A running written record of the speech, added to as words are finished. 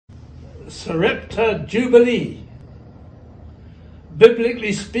Sarepta Jubilee.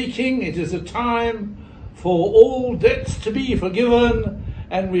 Biblically speaking, it is a time for all debts to be forgiven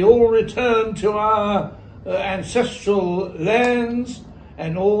and we all return to our ancestral lands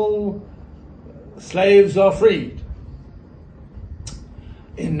and all slaves are freed.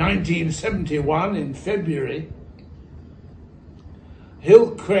 In 1971, in February,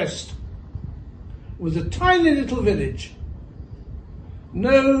 Hillcrest was a tiny little village.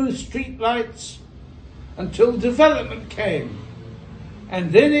 No street lights until development came.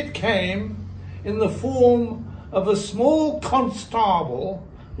 And then it came in the form of a small constable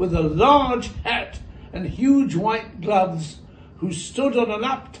with a large hat and huge white gloves who stood on an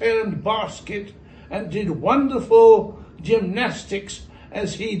upturned basket and did wonderful gymnastics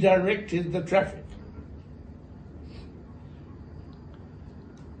as he directed the traffic.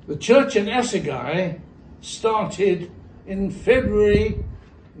 The church in Assegai started in February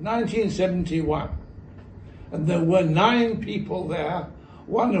 1971, and there were 9 people there,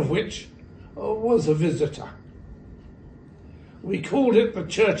 one of which was a visitor. We called it the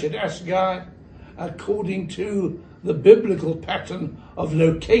church at Assegai according to the biblical pattern of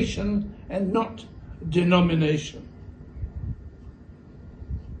location and not denomination.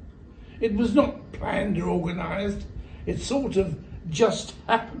 It was not planned or organized, it sort of just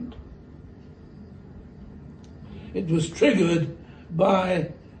happened. It was triggered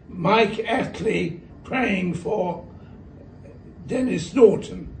by Mike Attlee praying for Dennis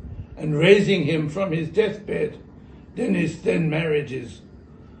Norton and raising him from his deathbed. Dennis then married his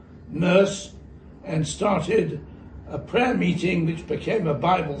nurse and started a prayer meeting which became a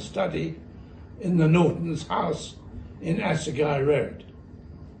Bible study in the Norton's house in Assegai Road.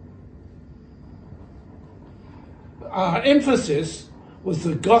 Our emphasis was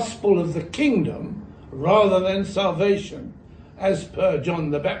the gospel of the kingdom rather than salvation, as per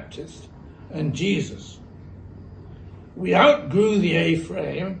John the Baptist and Jesus. We outgrew the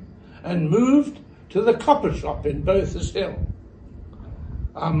A-frame and moved to the copper shop in Bothas Hill.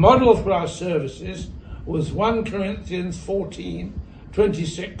 Our model for our services was 1 Corinthians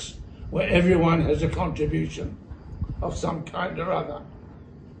 14:26, where everyone has a contribution of some kind or other.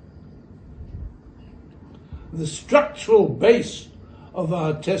 The structural base of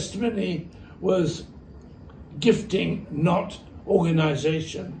our testimony was gifting, not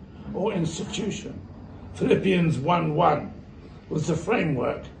organization or institution. Philippians 1:1 was the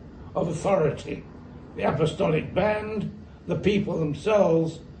framework of authority. The apostolic band, the people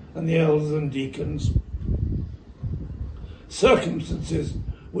themselves, and the elders and deacons. Circumstances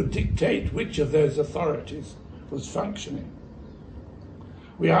would dictate which of those authorities was functioning.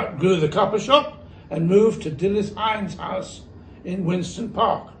 We outgrew the copper shop and moved to Dillis Hines' house in Winston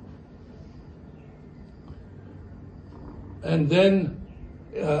Park. And then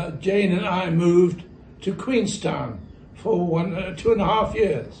Jane and I moved to Queenstown for 2.5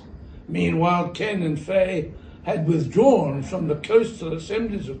 years. Meanwhile, Ken and Faye had withdrawn from the Coastal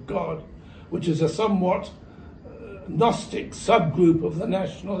Assemblies of God, which is a somewhat Gnostic subgroup of the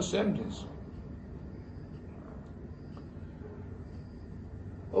National Assemblies.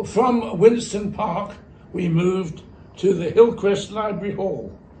 From Winston Park, we moved to the Hillcrest Library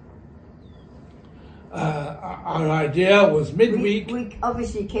Hall. Our idea was midweek. We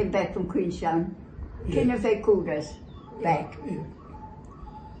obviously came back from Queenstown. Yeah. Ken and Faye called us back. Yeah.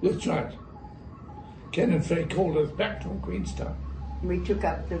 That's right. Ken and Faye called us back from Queenstown. We took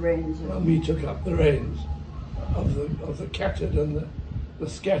up the reins. And we took up the reins of the cattered and the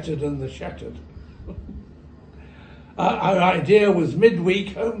scattered and the shattered. Our idea was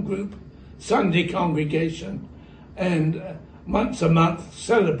midweek home group, Sunday congregation, and once a month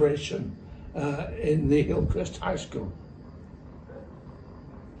celebration in the Hillcrest High School.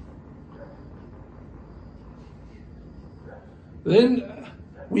 Then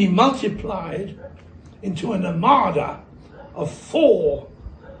we multiplied into an armada of 4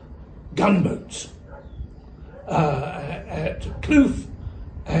 gunboats at Kloof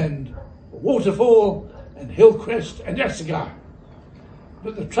and Waterfall and Hillcrest and Assegai.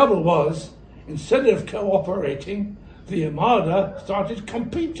 But the trouble was, instead of cooperating, the armada started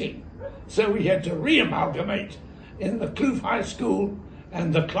competing. So we had to re-amalgamate in the Kloof High School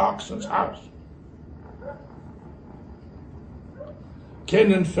and the Clarkson's house.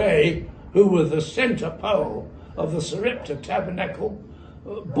 Ken and Faye, who were the centre pole of the Sarepta Tabernacle,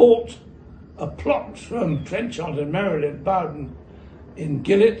 bought a plot from Trenchard and Marilyn Bowden in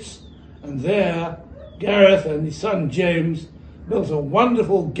Gillets, and there Gareth and his son James built a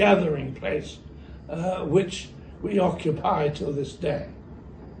wonderful gathering place, which we occupy till this day.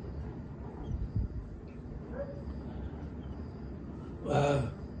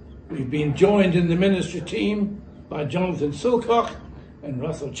 We've been joined in the ministry team by Jonathan Silcock and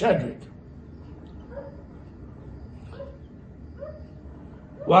Russell Chadwick.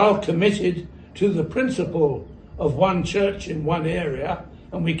 While committed to the principle of one church in one area,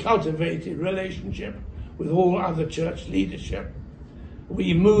 and we cultivated relationship with all other church leadership,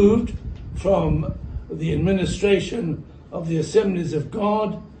 we moved from the administration of the Assemblies of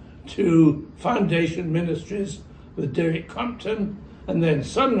God to Foundation Ministries with Derek Compton, and then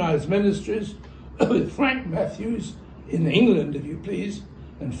Sunrise Ministries with Frank Matthews in England, if you please,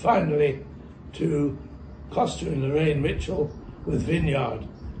 and finally to Costa and Lorraine Mitchell with Vineyard,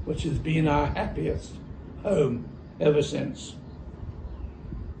 which has been our happiest home ever since.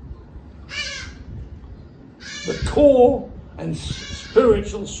 The core and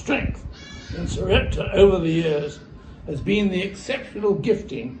spiritual strength in Sarepta over the years has been the exceptional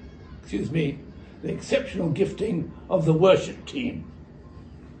gifting of the worship team,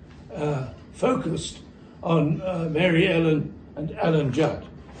 focused on Mary Ellen and Alan Judd.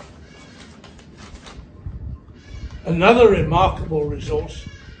 Another remarkable resource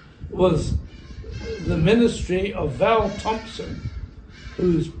was the ministry of Val Thompson,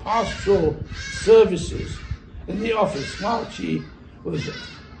 whose pastoral services in the office, while she was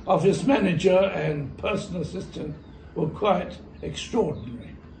office manager and personal assistant, were quite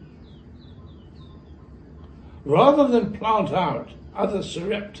extraordinary. Rather than plant out other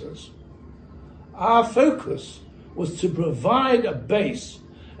Sareptas, our focus was to provide a base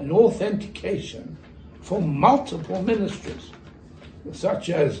and authentication for multiple ministries, such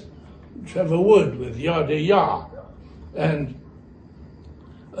as Trevor Wood with Yada Yah, and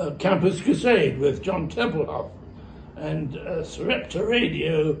Campus Crusade with John Templehoff, and Sarepta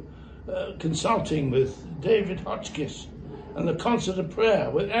Radio Consulting with David Hotchkiss, and the Concert of Prayer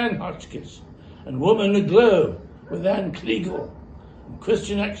with Anne Hotchkiss, and Woman Aglow with Anne Kliegel, and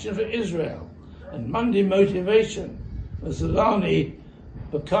Christian Action for Israel, and Monday Motivation with Zalani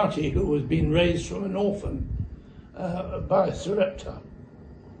Bakati, who was being raised from an orphan by Sarepta.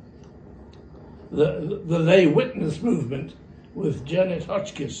 The Lay Witness Movement with Janet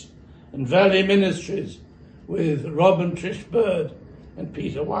Hotchkiss, and Valley Ministries with Rob and Trish Bird and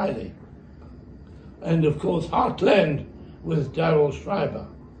Peter Wiley. And of course Heartland with Darrell Schreiber.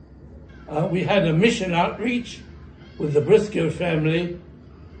 We had a mission outreach with the Briscoe family,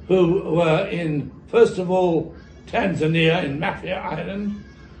 who were in, first of all, Tanzania in Mafia Island,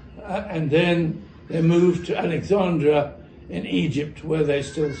 and then they moved to Alexandria in Egypt, where they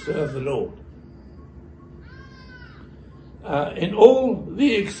still serve the Lord. In all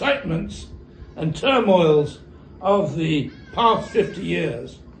the excitements and turmoils of the past 50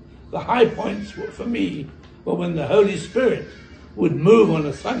 years, the high points for me were when the Holy Spirit would move on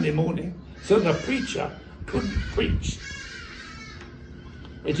a Sunday morning so the preacher couldn't preach.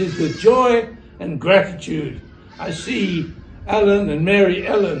 It is with joy and gratitude I see Alan and Mary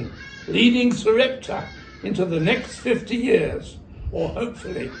Ellen leading Sarepta into the next 50 years, or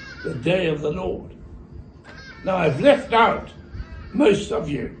hopefully the day of the Lord. Now, I've left out most of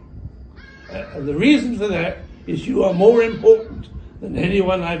you. And the reason for that is you are more important than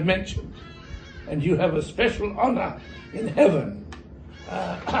anyone I've mentioned. And you have a special honor in heaven.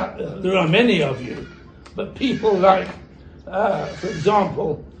 There are many of you, but people like, for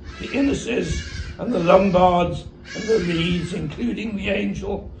example, the Inneses and the Lombards and the Reeds, including the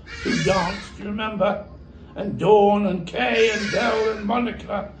angel who danced, you remember? And Dawn and Kay and Dell and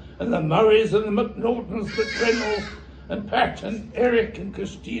Monica, and the Murrays and the McNaughtons, McReynolds and Pat and Eric and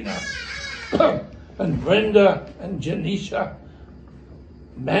Christina and Brenda and Janisha,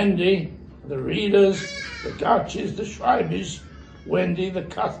 Mandy, the Readers, the Gouches, the Schreibers, Wendy, the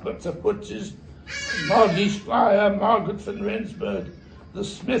Cuthberts, the Putzes, Margie Schreier, Margaret van Rensburg, the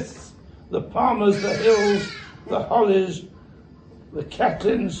Smiths, the Palmers, the Hills, the Hollies, the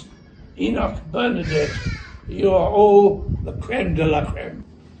Catlins, Enoch, Bernadette. You are all the creme de la creme.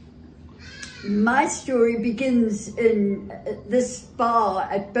 My story begins in this bar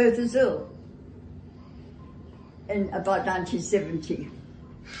at Bertha's Hill in about 1970.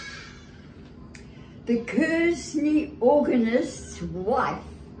 The Kersney organist's wife,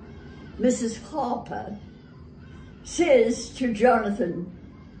 Mrs. Harper, says to Jonathan,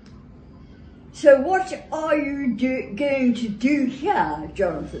 "So what are you going to do here,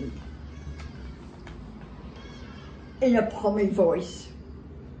 Jonathan?" In a pommy voice.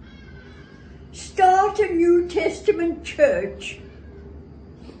 "Start a New Testament church."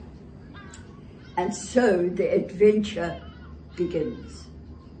 And so the adventure begins.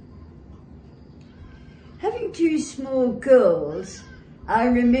 Having two small girls, I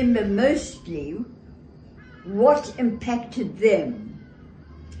remember mostly what impacted them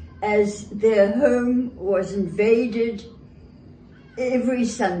as their home was invaded every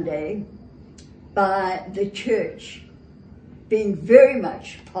Sunday by the church being very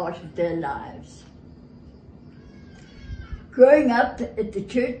much part of their lives. Growing up at the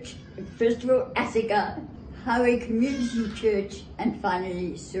church, first of all, Attica, Highway Community Church, and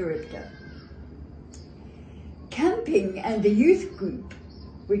finally Sarepta. Camping and the youth group,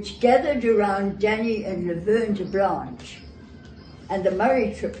 which gathered around Danny and Laverne de Blanche and the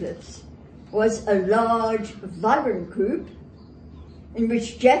Murray triplets, was a large, vibrant group in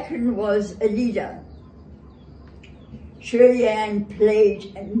which Jacqueline was a leader. Shirley Ann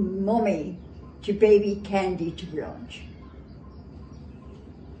played mommy to baby Candy de Blanche.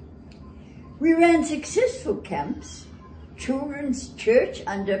 We ran successful camps, children's church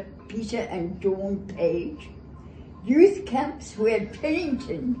under Peter and Dawn Page, youth camps where at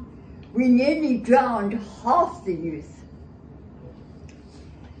Pennington we nearly drowned half the youth.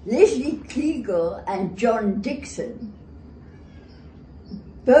 Leslie Kliegel and John Dixon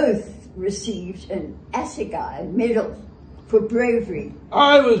both received an Assegai Medal for bravery.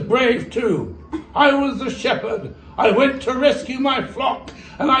 I was brave too. I was the shepherd. I went to rescue my flock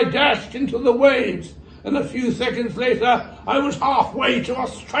and I dashed into the waves. And a few seconds later, I was halfway to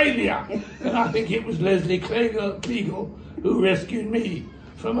Australia. And I think it was Leslie Kliegel who rescued me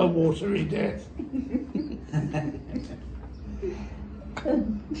from a watery death.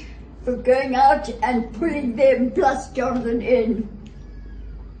 For going out and pulling them plus Jonathan in.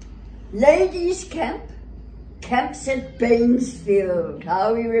 Ladies' camp, camps at Bainsfield,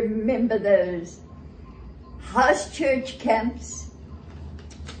 how we remember those. House church camps,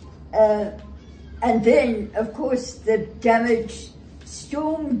 and then, of course, the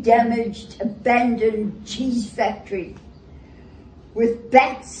storm-damaged, abandoned cheese factory with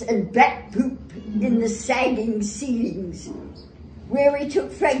bats and bat poop in the sagging ceilings, where we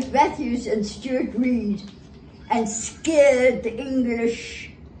took Frank Matthews and Stuart Reed and scared the English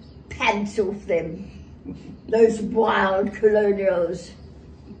pants off them, those wild colonials.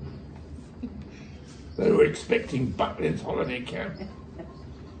 They were expecting Buckland's holiday camp.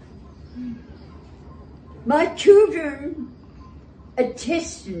 My children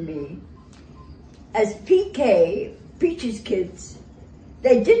attested me as PK, Peter's kids.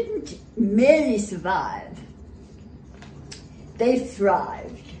 They didn't merely survive, they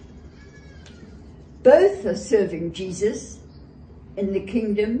thrived. Both are serving Jesus in the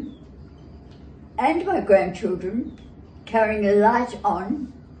kingdom, and my grandchildren carrying a light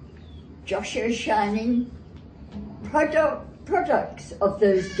on, Joshua shining, products of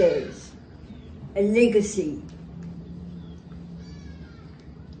those days, a legacy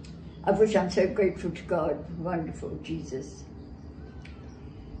of which I'm so grateful to God, wonderful Jesus.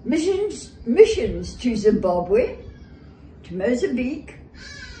 Missions to Zimbabwe, to Mozambique,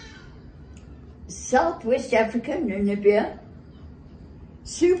 Southwest Africa, Namibia.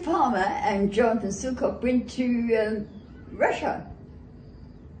 Sue Palmer and Jonathan Silcock went to Russia.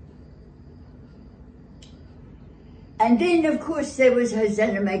 And then, of course, there was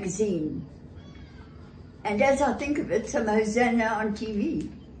Hosanna magazine. And as I think of it, some Hosanna on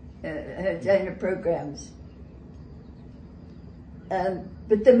TV, Hosanna programs.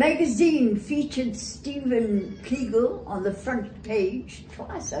 But the magazine featured Stephen Kliegel on the front page,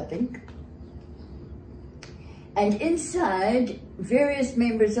 twice, I think. And inside, various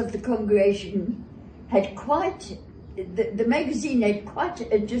members of the congregation had the magazine had quite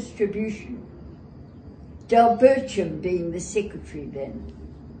a distribution. Del Bircham being the secretary then.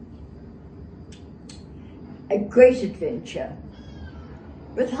 A great adventure,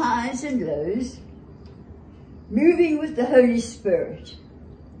 with highs and lows, moving with the Holy Spirit,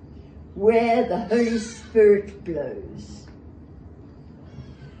 where the Holy Spirit blows.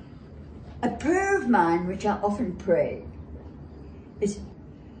 A prayer of mine, which I often pray, is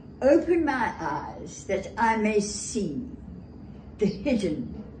open my eyes that I may see the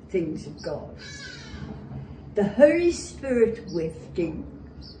hidden things of God. The Holy Spirit wafting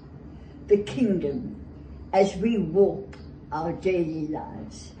the kingdom as we walk our daily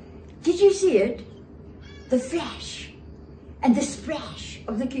lives. Did you see it? The flash and the splash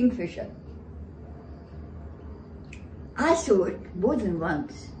of the kingfisher. I saw it more than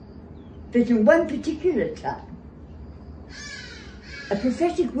once, but in one particular time, a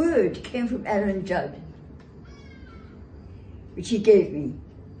prophetic word came from Alan Judd, which he gave me.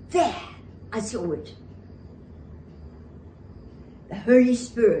 There, I saw it. The Holy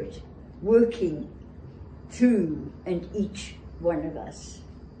Spirit working through and each one of us.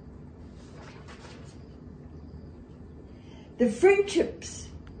 The friendships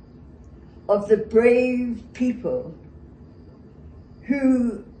of the brave people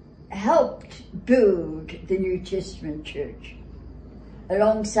who helped build the New Testament church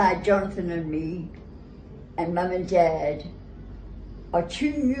alongside Jonathan and me and Mum and Dad are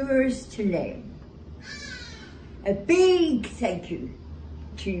too numerous to name. A big thank you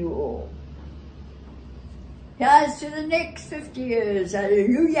to you all. Here's to the next 50 years.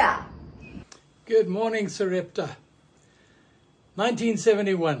 Hallelujah. Good morning, Sarepta.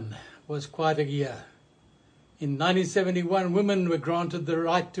 1971 was quite a year. In 1971, women were granted the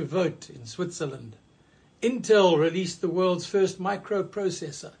right to vote in Switzerland. Intel released the world's first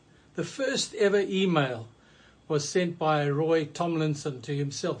microprocessor. The first ever email was sent by Roy Tomlinson to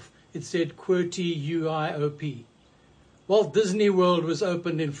himself. It said QWERTY UIOP. Walt Disney World was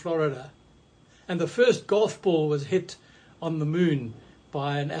opened in Florida. And the first golf ball was hit on the moon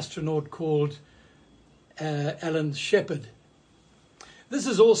by an astronaut called Alan Shepard. This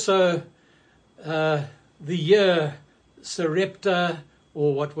is also the year Sarepta,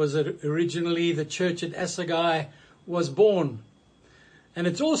 or what was originally the church at Assagai, was born. And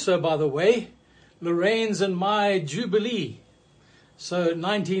it's also, by the way, Lorraine's and my Jubilee. So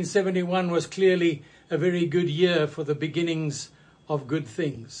 1971 was clearly a very good year for the beginnings of good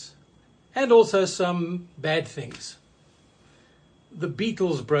things. And also some bad things. The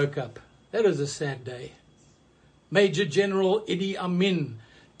Beatles broke up. That was a sad day. Major General Idi Amin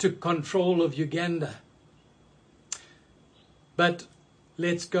took control of Uganda. But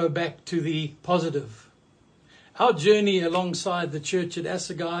let's go back to the positive. Our journey alongside the church at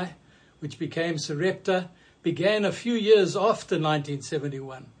Assagai, which became Sarepta, began a few years after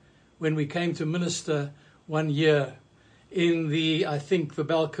 1971, when we came to minister 1 year in the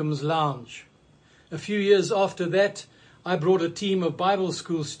Balcombs Lounge. A few years after that, I brought a team of Bible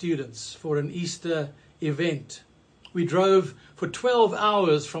school students for an Easter event. We drove for 12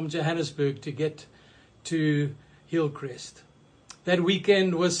 hours from Johannesburg to get to Hillcrest. That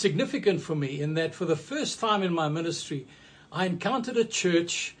weekend was significant for me in that for the first time in my ministry, I encountered a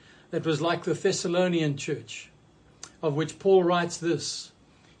church that was like the Thessalonian church, of which Paul writes this.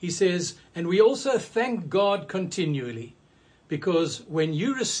 He says, "And we also thank God continually, because when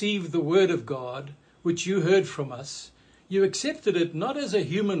you received the word of God, which you heard from us, you accepted it not as a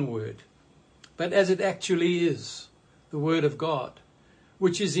human word, but as it actually is, the word of God,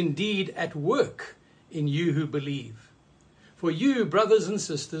 which is indeed at work in you who believe. For you, brothers and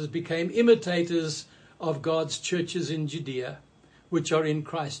sisters, became imitators of God's churches in Judea, which are in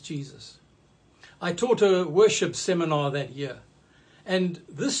Christ Jesus." I taught a worship seminar that year, and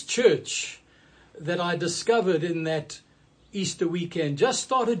this church that I discovered in that Easter weekend just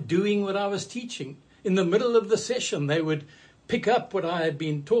started doing what I was teaching. In the middle of the session, they would pick up what I had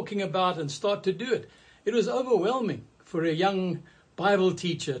been talking about and start to do it. It was overwhelming for a young Bible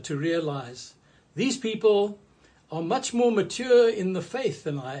teacher to realize these people are much more mature in the faith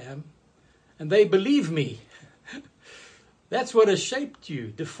than I am, and they believe me. That's what has shaped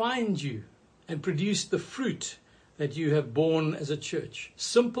you, defined you, and produced the fruit that you have borne as a church.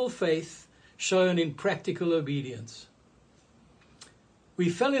 Simple faith shown in practical obedience. We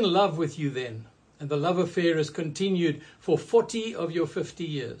fell in love with you then, and the love affair has continued for 40 of your 50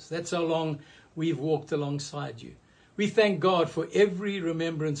 years. That's how long we've walked alongside you. We thank God for every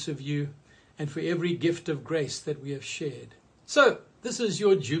remembrance of you and for every gift of grace that we have shared. So, this is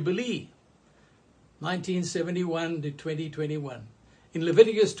your Jubilee, 1971 to 2021. In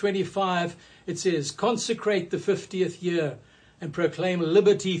Leviticus 25, it says, "Consecrate the 50th year and proclaim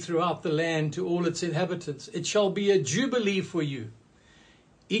liberty throughout the land to all its inhabitants. It shall be a Jubilee for you.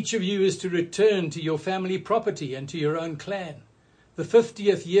 Each of you is to return to your family property and to your own clan. The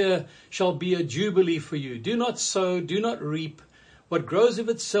 50th year shall be a Jubilee for you. Do not sow, do not reap what grows of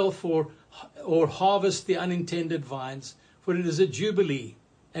itself or harvest the unintended vines, for it is a Jubilee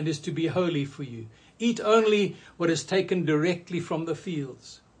and is to be holy for you. Eat only what is taken directly from the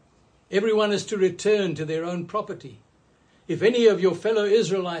fields. Everyone is to return to their own property. If any of your fellow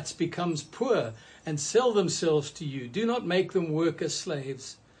Israelites becomes poor and sell themselves to you, do not make them work as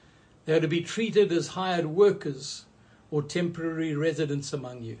slaves. They are to be treated as hired workers or temporary residents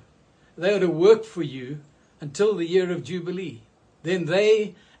among you. They are to work for you until the year of Jubilee. Then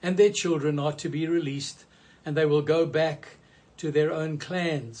they and their children are to be released, and they will go back to their own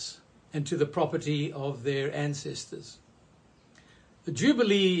clans and to the property of their ancestors." The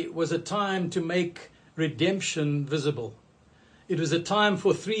Jubilee was a time to make redemption visible. It was a time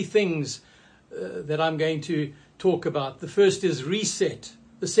for three things that I'm going to talk about. The first is reset.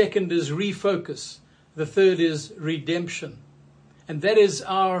 The second is refocus. The third is redemption. And that is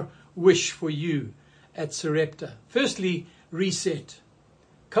our wish for you at Sarepta. Firstly, reset.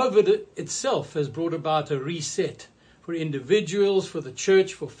 COVID itself has brought about a reset for individuals, for the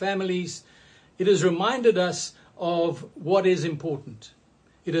church, for families. It has reminded us of what is important.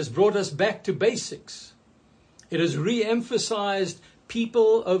 It has brought us back to basics. It has re-emphasized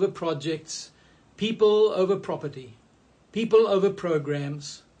people over projects, people over property, people over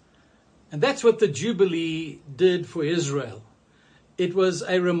programs. And that's what the Jubilee did for Israel. It was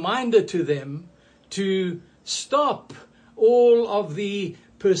a reminder to them to stop all of the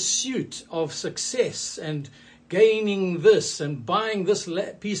pursuit of success and gaining this and buying this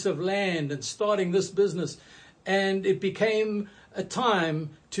piece of land and starting this business. And it became a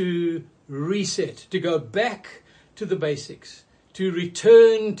time to reset, to go back to the basics, to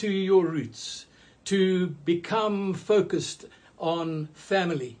return to your roots, to become focused on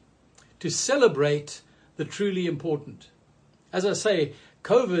family, to celebrate the truly important. As I say,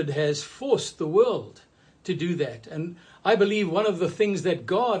 COVID has forced the world to do that. And I believe one of the things that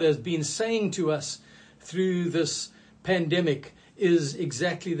God has been saying to us through this pandemic is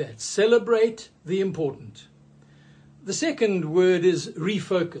exactly that. Celebrate the important. The second word is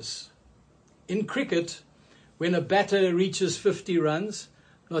refocus. In cricket, when a batter reaches 50 runs,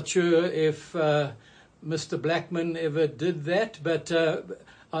 not sure if Mr. Blackman ever did that, but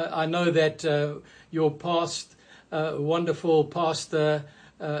I know that your past wonderful pastor,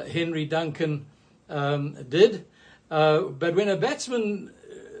 Henry Duncan, did. But when a batsman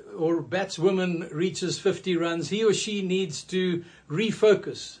or batswoman reaches 50 runs, he or she needs to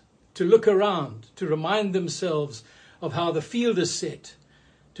refocus, to look around, to remind themselves of how the field is set,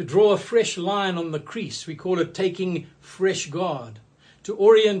 to draw a fresh line on the crease. We call it taking fresh guard, to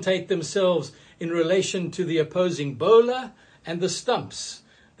orientate themselves in relation to the opposing bowler and the stumps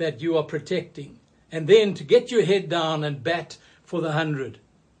that you are protecting, and then to get your head down and bat for the 100.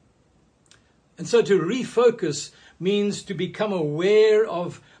 And so to refocus means to become aware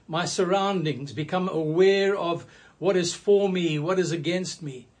of my surroundings, become aware of what is for me, what is against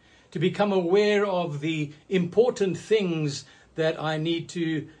me, to become aware of the important things that I need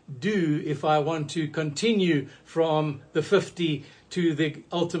to do if I want to continue from the 50 to the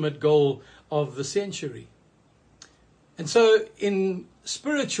ultimate goal of the century. And so in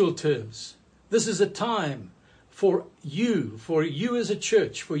spiritual terms, this is a time for you as a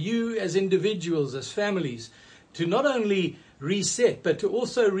church, for you as individuals, as families, to not only reset, but to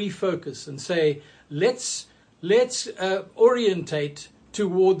also refocus and say, let's orientate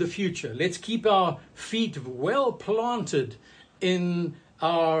toward the future. Let's keep our feet well planted in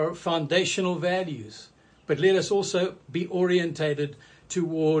our foundational values, but let us also be orientated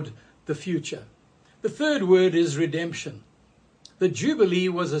toward the future. The third word is redemption. The Jubilee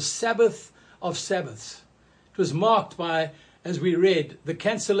was a Sabbath of Sabbaths. It was marked by, as we read, the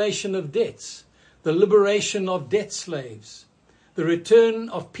cancellation of debts, the liberation of debt slaves, the return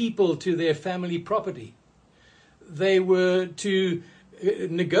of people to their family property. They were to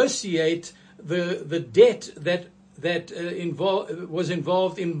negotiate the debt that was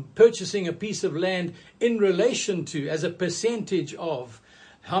involved in purchasing a piece of land in relation to, as a percentage of,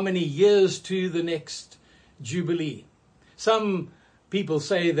 how many years to the next Jubilee. Some people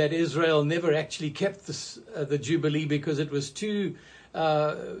say that Israel never actually kept the Jubilee because it was too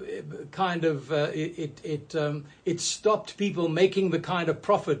it stopped people making the kind of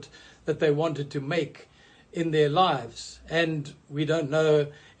profit that they wanted to make in their lives. And we don't know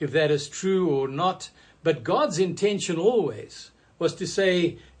if that is true or not, but God's intention always was to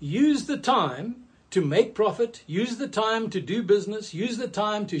say, use the time to make profit, use the time to do business, use the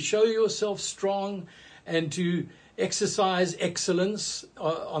time to show yourself strong and to exercise excellence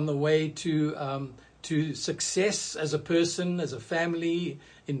on the way to success as a person, as a family,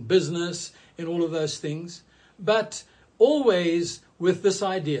 in business, in all of those things. But always with this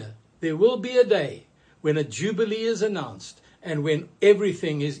idea, there will be a day when a Jubilee is announced and when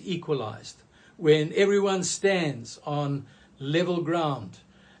everything is equalized, when everyone stands on level ground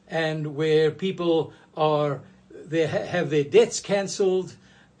and where people have their debts cancelled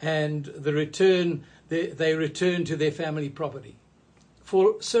and they return to their family property.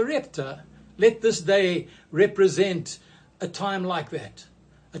 For Sarepta, let this day represent a time like that,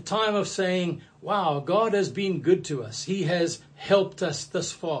 a time of saying, wow, God has been good to us. He has helped us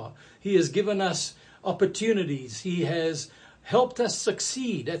thus far. He has given us opportunities. He has helped us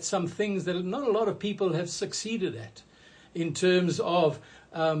succeed at some things that not a lot of people have succeeded at, in terms of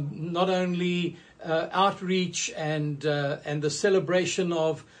not only outreach and the celebration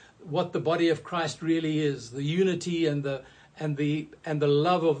of what the body of Christ really is, the unity and the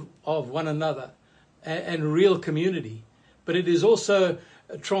love of one another and real community, but it is also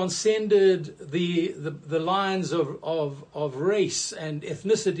transcended the lines of race and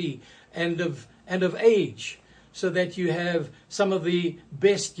ethnicity and of age, so that you have some of the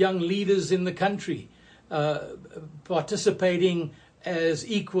best young leaders in the country participating as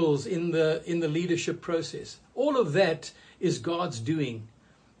equals in the leadership process. All of that is God's doing.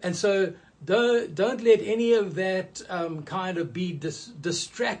 And so don't let any of that kind of be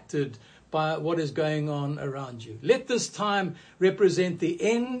distracted by what is going on around you. Let this time represent the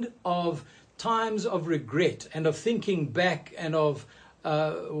end of times of regret and of thinking back and of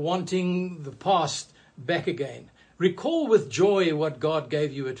wanting the past back again. Recall with joy what God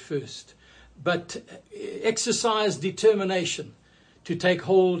gave you at first, but exercise determination to take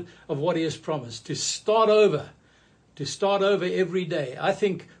hold of what He has promised, to start over every day. I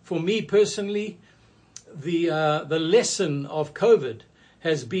think for me personally, the lesson of COVID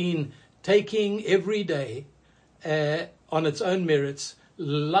has been taking every day on its own merits,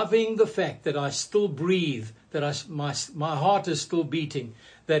 loving the fact that I still breathe, that my heart is still beating,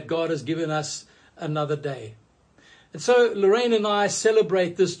 that God has given us another day. And so Lorraine and I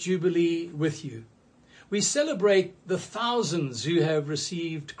celebrate this Jubilee with you. We celebrate the thousands who have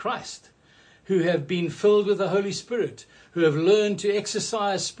received Christ, who have been filled with the Holy Spirit, who have learned to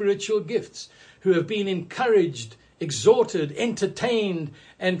exercise spiritual gifts, who have been encouraged, exhorted, entertained,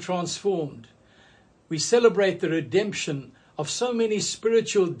 and transformed. We celebrate the redemption of so many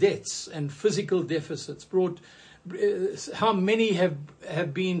spiritual debts and physical deficits, how many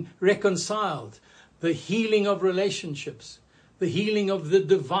have been reconciled, the healing of relationships, the healing of the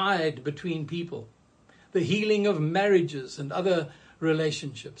divide between people, the healing of marriages and other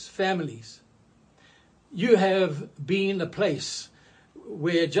relationships, families. You have been a place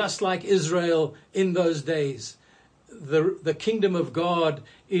where, just like Israel in those days, the kingdom of God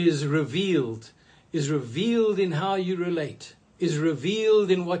is revealed in how you relate, is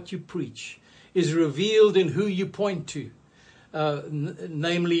revealed in what you preach, is revealed in who you point to,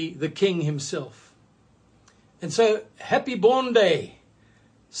 namely the King himself. And so, happy born day,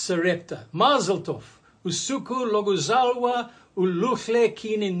 Sarepta. Mazel tov. Usuku loguzalwa uluchle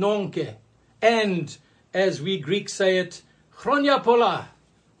kini nonke. And, as we Greeks say it, chronia pola,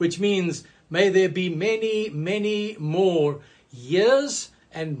 which means may there be many, many more years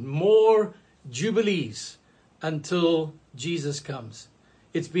and more jubilees until Jesus comes.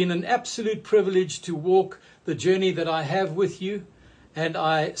 It's been an absolute privilege to walk the journey that I have with you, and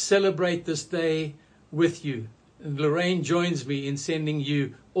I celebrate this day with you. And Lorraine joins me in sending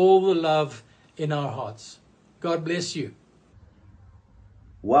you all the love in our hearts. God bless you.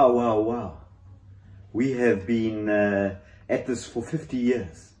 Wow, wow, wow. We have been at this for 50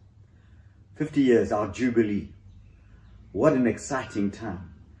 years. 50 years, our Jubilee. What an exciting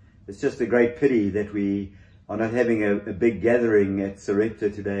time. It's just a great pity that we are not having a big gathering at Sarepta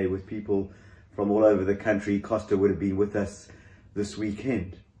today with people from all over the country. Costa would have been with us this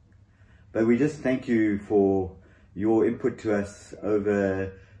weekend. But we just thank you for your input to us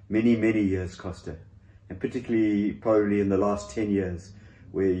over many, many years, Costa. And particularly probably in the last 10 years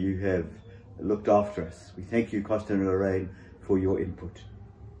where you have looked after us. We thank you, Costa and Lorraine, for your input.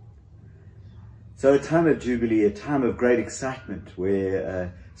 So a time of Jubilee, a time of great excitement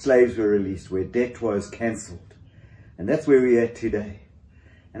where slaves were released, where debt was cancelled. And that's where we're at today.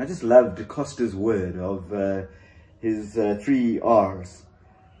 And I just loved Costa's word of his 3 R's.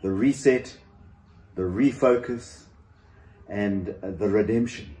 The reset, the refocus, and the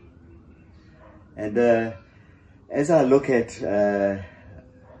redemption. And as I look at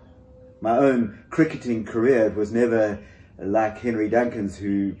my own cricketing career, it was never like Henry Duncan's,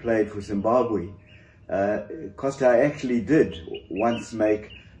 who played for Zimbabwe. Costa, I actually did once make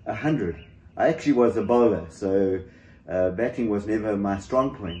 100. I actually was a bowler, so batting was never my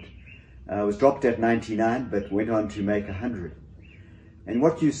strong point. I was dropped at 99, but went on to make 100. And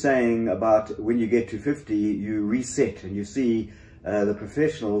what you're saying about when you get to 50, you reset, and you see the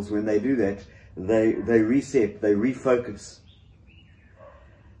professionals, when they do that, they reset, they refocus.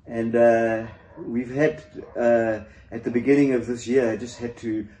 And we've had, at the beginning of this year, just had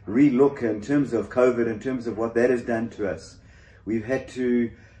to relook in terms of COVID, in terms of what that has done to us. We've had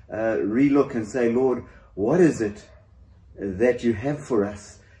to relook and say, Lord, what is it that you have for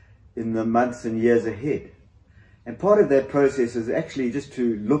us in the months and years ahead? And part of that process is actually just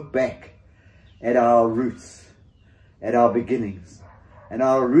to look back at our roots, at our beginnings. And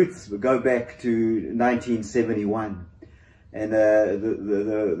our roots go back to 1971. And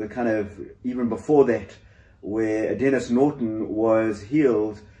the kind of, even before that, where Dennis Norton was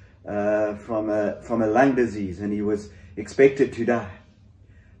healed from a lung disease, and he was expected to die,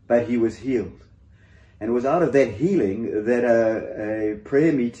 but he was healed. And it was out of that healing that a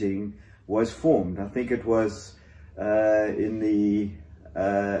prayer meeting was formed. I think it was in the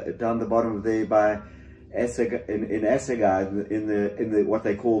down the bottom there by in Assagai, in the what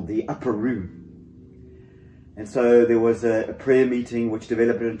they called the upper room. And so there was a prayer meeting which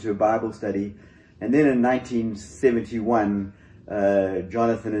developed into a Bible study. And then in 1971,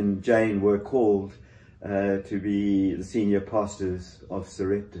 Jonathan and Jane were called to be the senior pastors of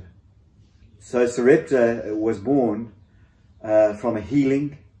Sarepta. So Sarepta was born from a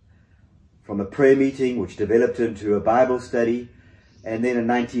healing, from a prayer meeting which developed into a Bible study. And then in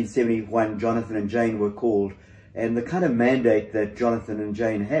 1971, Jonathan and Jane were called. And the kind of mandate that Jonathan and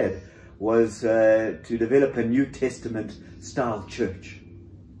Jane had was to develop a New Testament style church.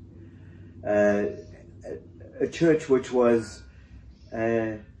 A church which was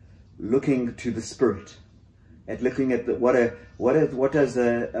looking to the Spirit, at looking at what does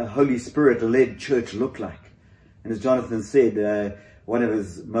a Holy Spirit led church look like. And as Jonathan said, one of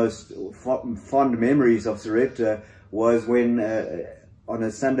his most fond memories of Sarepta was when on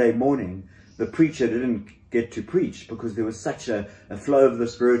a Sunday morning the preacher didn't get to preach because there was such a flow of the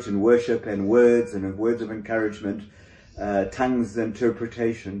Spirit and worship and words of encouragement, tongues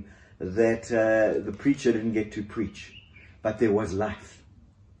interpretation, that the preacher didn't get to preach, but there was life.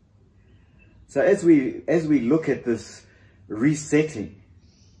 So as we look at this resetting,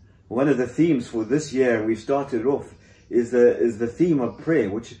 one of the themes for this year, and we've started off, is the theme of prayer,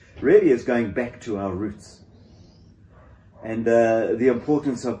 which really is going back to our roots. And the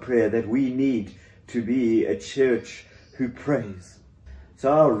importance of prayer, that we need to be a church who prays.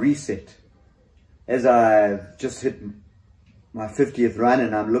 So our reset, as I've just hit my 50th run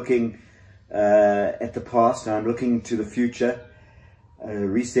and I'm looking at the past and I'm looking to the future,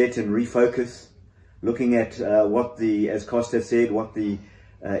 reset and refocus, looking at as Costa said, what the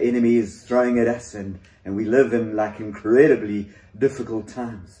enemy is throwing at us, and we live in incredibly difficult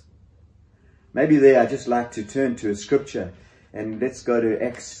times. Maybe there I'd just like to turn to a scripture, and let's go to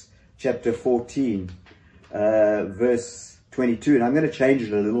Acts chapter 14, verse 22, and I'm going to change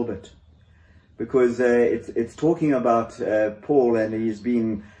it a little bit, because it's talking about Paul, and he's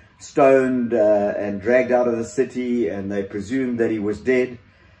been stoned and dragged out of the city, and they presumed that he was dead.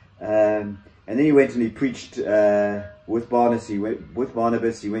 And then he went and he preached with Barnabas. He went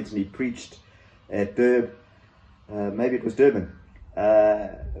and he preached at maybe it was Durban.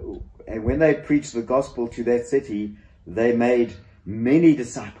 And when they preached the gospel to that city, they made many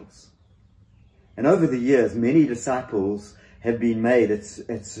disciples. And over the years, many disciples have been made at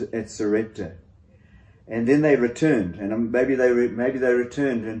Sarepta. And then they returned, and maybe they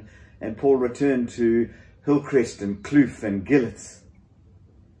returned, and Paul returned to Hillcrest and Kloof and Gillets.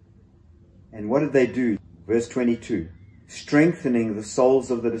 And what did they do? Verse 22, strengthening the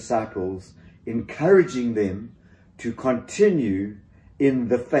souls of the disciples, encouraging them to continue in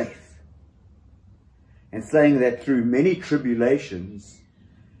the faith, and saying that through many tribulations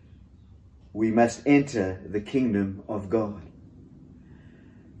we must enter the kingdom of God.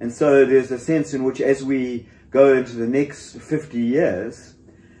 And so there's a sense in which, as we go into the next 50 years,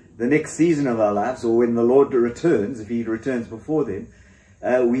 the next season of our lives, or when the Lord returns, if he returns before then,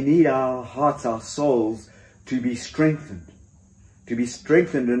 we need our hearts, our souls, to be strengthened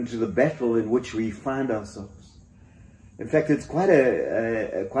into the battle in which we find ourselves. In fact, it's quite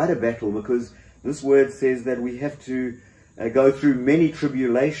a battle, because this word says that we have to go through many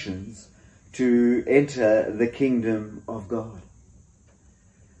tribulations to enter the kingdom of God.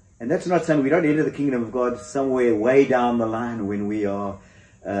 And that's not something, we don't enter the kingdom of God somewhere way down the line when we are,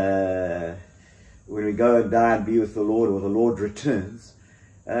 when we go and die and be with the Lord, or the Lord returns.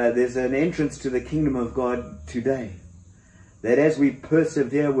 There's an entrance to the kingdom of God today. That as we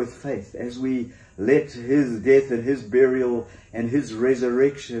persevere with faith, as we let his death and his burial and his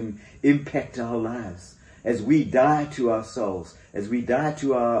resurrection impact our lives, as we die to ourselves, as we die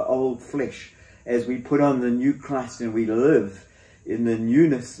to our old flesh, as we put on the new Christ and we live in the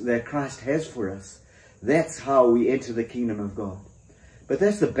newness that Christ has for us, that's how we enter the kingdom of God. But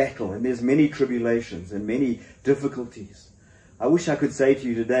that's the battle, and there's many tribulations and many difficulties. I wish I could say to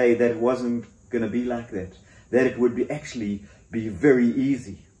you today that it wasn't going to be like that it would actually be very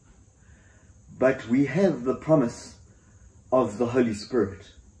easy. But we have the promise of the Holy Spirit.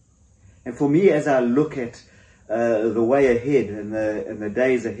 And for me, as I look at the way ahead and the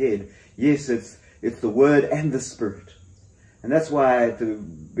days ahead, yes, it's the Word and the Spirit. And that's why at the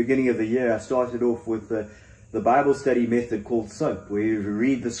beginning of the year I started off with the Bible study method called SOAP, where you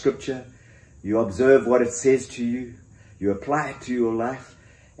read the scripture, you observe what it says to you, you apply it to your life,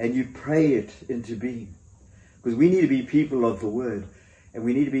 and you pray it into being. Because we need to be people of the Word, and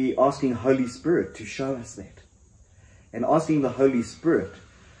we need to be asking Holy Spirit to show us that. And asking the Holy Spirit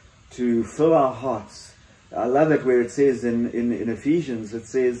to fill our hearts. I love it where it says in Ephesians, it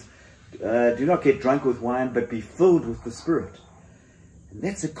says do not get drunk with wine, but be filled with the Spirit. And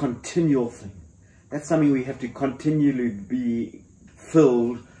that's a continual thing. That's something we have to continually be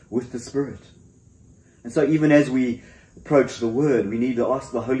filled with the Spirit. And so even as we approach the Word, we need to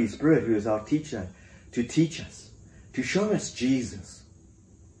ask the Holy Spirit, who is our teacher, to teach us, to show us Jesus.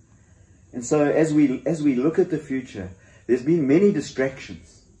 And so as we look at the future, there's been many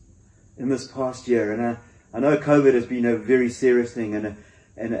distractions in this past year. And I know COVID has been a very serious thing and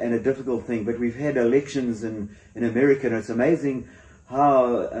a difficult thing, but we've had elections in America, and it's amazing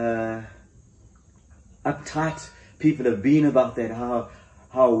how uptight people have been about that,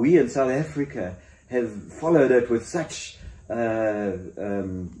 how we in South Africa have followed it with such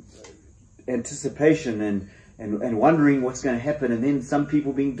anticipation and wondering what's going to happen, and then some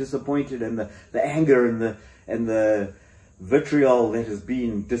people being disappointed, and the anger and the vitriol that has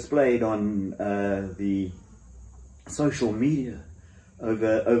been displayed on the social media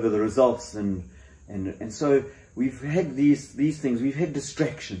over the results, and so we've had these things. We've had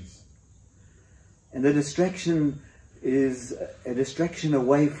distractions, and the distraction is a distraction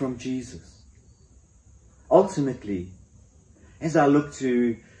away from Jesus. Ultimately, as I look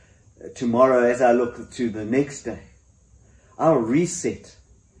to tomorrow, as I look to the next day, our reset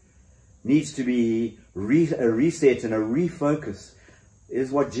needs to be a reset and a refocus,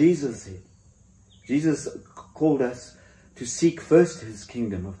 is what Jesus said. Jesus called us to seek first His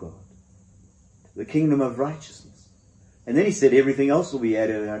kingdom of God, the kingdom of righteousness. And then He said everything else will be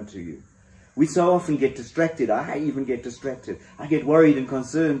added unto you. We so often get distracted. I even get distracted. I get worried and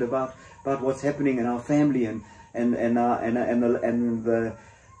concerned about what's happening in our family and the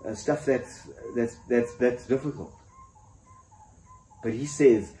stuff that's difficult. But He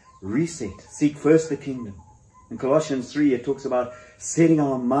says, reset, seek first the kingdom. In Colossians 3, it talks about setting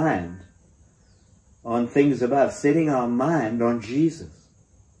our mind on things above, setting our mind on Jesus.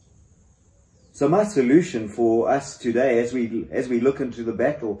 So my solution for us today, as we look into the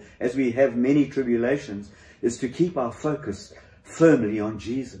battle, as we have many tribulations, is to keep our focus firmly on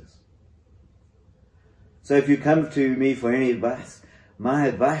Jesus. So if you come to me for any advice, my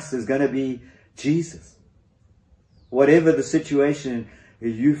advice is going to be Jesus. Whatever the situation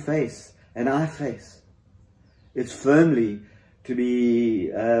you face and I face, it's firmly to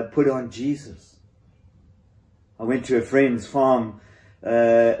be put on Jesus. I went to a friend's farm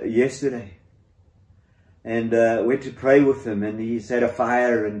yesterday, and went to pray with him, and he's had a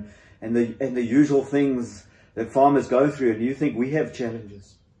fire and the usual things that farmers go through. And you think we have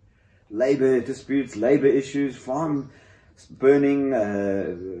challenges, labor disputes, labor issues, farm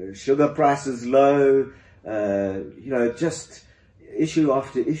burning, sugar prices low, just issue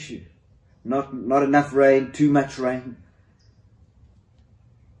after issue. Not enough rain, too much rain.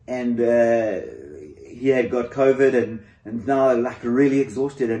 And he had got COVID and now like really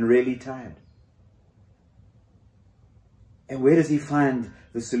exhausted and really tired. And where does he find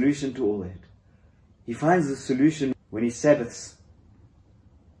the solution to all that? He finds the solution when he Sabbaths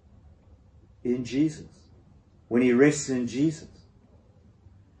in Jesus, when he rests in Jesus.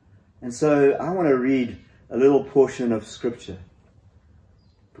 And so I want to read a little portion of Scripture,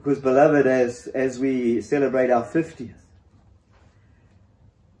 because, beloved, as we celebrate our 50th,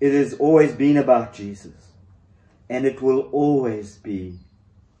 it has always been about Jesus, and it will always be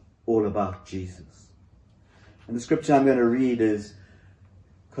all about Jesus. And the scripture I'm going to read is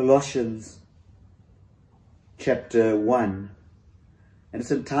Colossians chapter 1, and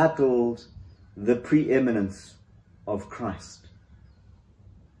it's entitled The Preeminence of Christ.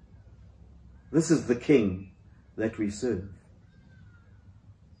 This is the King that we serve.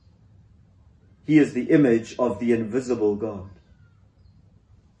 He is the image of the invisible God,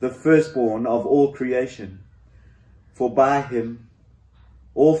 the firstborn of all creation. For by Him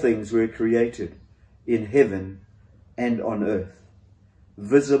all things were created, in heaven and on earth,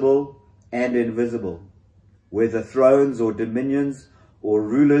 visible and invisible, whether thrones or dominions or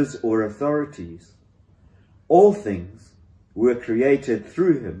rulers or authorities. All things were created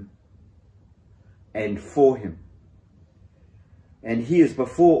through Him and for Him. And He is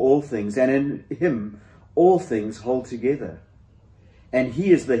before all things, and in Him all things hold together. And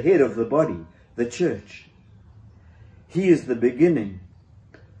He is the head of the body, the church. He is the beginning,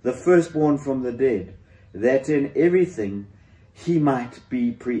 the firstborn from the dead, that in everything He might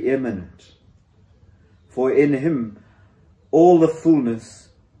be preeminent. For in Him all the fullness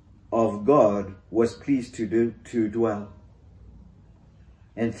of God was pleased to dwell,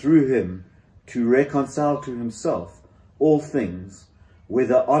 and through Him to reconcile to Himself all things,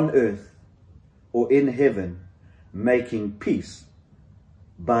 whether on earth or in heaven, making peace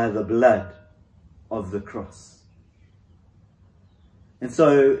by the blood of the cross. And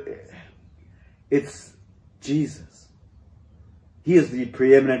so It's Jesus. He is the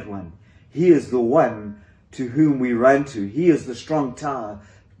preeminent one. He is the one to whom we run to. He is the strong tower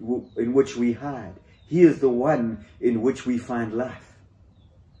in which we hide. He is the one in which we find life.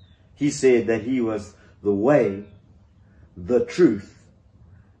 He said that he was the way, the truth,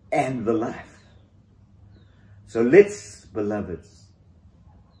 and the life. So let's, beloveds,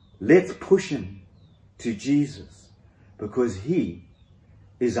 let's push him to Jesus, because he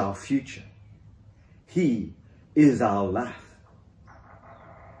is our future. He is our life.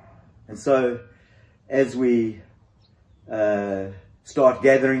 And so, as we start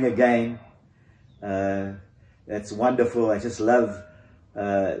gathering again, that's wonderful. I just love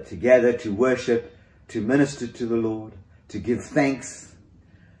to gather, to worship, to minister to the Lord, to give thanks,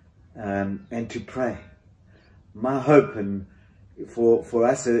 and to pray. My hope and for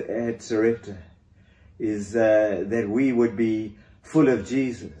us at Sarepta is that we would be full of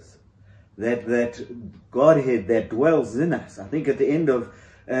Jesus, that Godhead that dwells in us. I think at the end of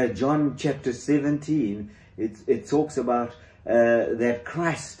John chapter 17, it talks about that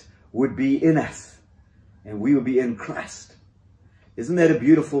Christ would be in us and we would be in Christ. Isn't that a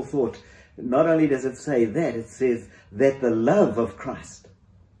beautiful thought? Not only does it say that, it says that the love of Christ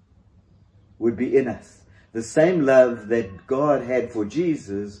would be in us. The same love that God had for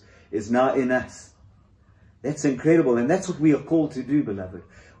Jesus is now in us. That's incredible, and that's what we are called to do, beloved.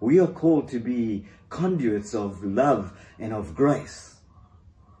 We are called to be conduits of love and of grace.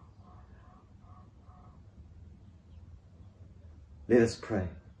 Let us pray.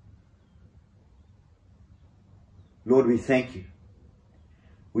 Lord, we thank you.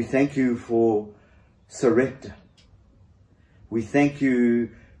 We thank you for Sarepta. We thank you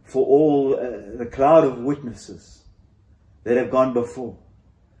for all the cloud of witnesses that have gone before.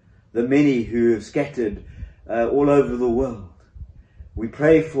 The many who have scattered all over the world. We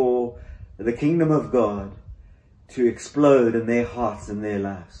pray for the kingdom of God to explode in their hearts and their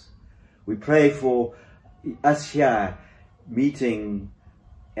lives. We pray for us here meeting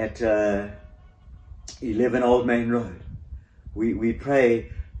at 11 Old Main Road. We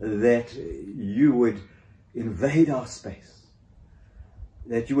pray that you would invade our space,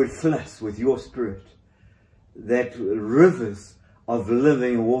 that you would fill us with your Spirit, that rivers of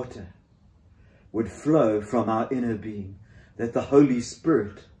living water would flow from our inner being, that the Holy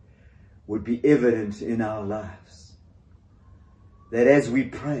Spirit would be evident in our lives. That as we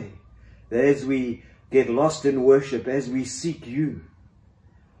pray, that as we get lost in worship, as we seek you,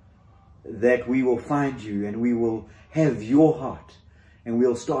 that we will find you and we will have your heart, and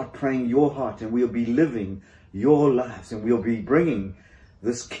we'll start praying your heart, and we'll be living your lives, and we'll be bringing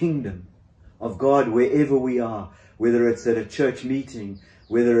this kingdom of God wherever we are, whether it's at a church meeting,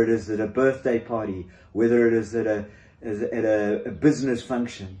 whether it is at a birthday party, whether it is at a business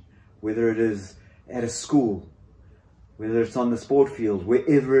function, whether it is at a school, whether it's on the sport field,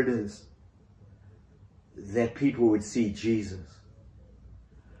 wherever it is, that people would see Jesus.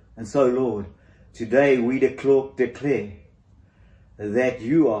 And so, Lord, today we declare that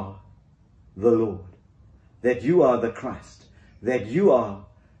you are the Lord, that you are the Christ, that you are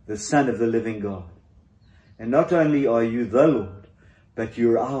the Son of the living God. And not only are you the Lord, but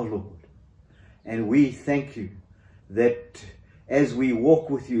you're our Lord. And we thank you that as we walk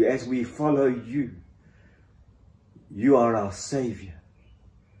with you, as we follow you, you are our Savior.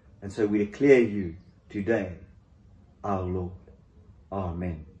 And so we declare you today our Lord.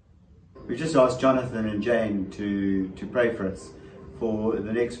 Amen. We just asked Jonathan and Jane to pray for us for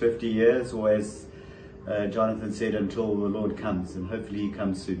the next 50 years, or as Jonathan said, until the Lord comes, and hopefully he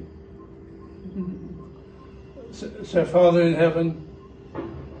comes soon. So Father in heaven,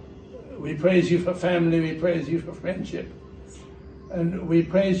 we praise you for family, we praise you for friendship, and we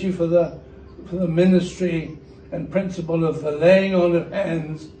praise you for the ministry and principle of the laying on of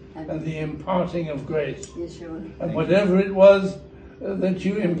hands and the imparting of grace. Yes, Lord. And whatever it was that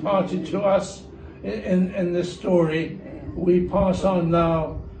you imparted to us in this story, we pass on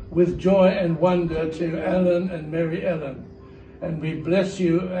now with joy and wonder to Alan and Mary Ellen. And we bless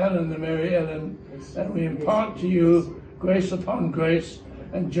you, Alan and Mary Ellen, and we impart to you grace upon grace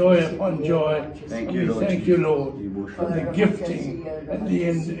and joy upon joy. Thank you, Lord. Thank you, Lord, for the gifting and the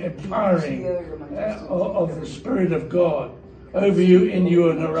empowering of the Spirit of God over you, in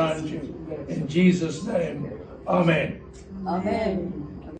you, and around you. In Jesus' name, amen. Amen.